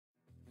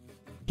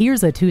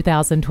Here's a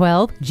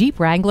 2012 Jeep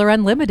Wrangler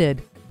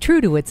Unlimited.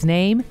 True to its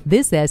name,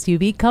 this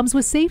SUV comes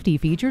with safety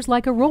features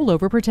like a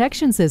rollover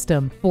protection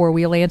system,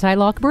 four-wheel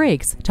anti-lock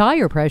brakes,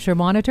 tire pressure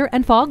monitor,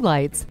 and fog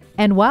lights.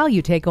 And while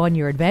you take on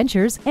your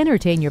adventures,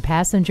 entertain your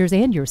passengers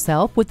and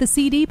yourself with the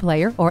CD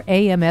player or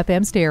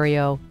AM/FM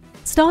stereo.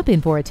 Stop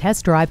in for a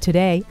test drive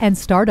today and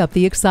start up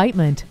the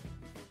excitement.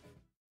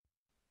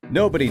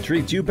 Nobody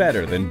treats you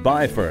better than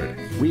Byford.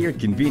 We are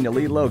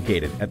conveniently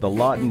located at the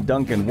Lawton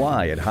Duncan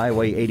Y at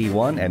Highway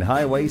 81 and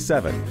Highway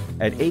 7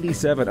 at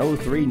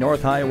 8703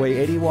 North Highway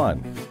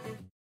 81.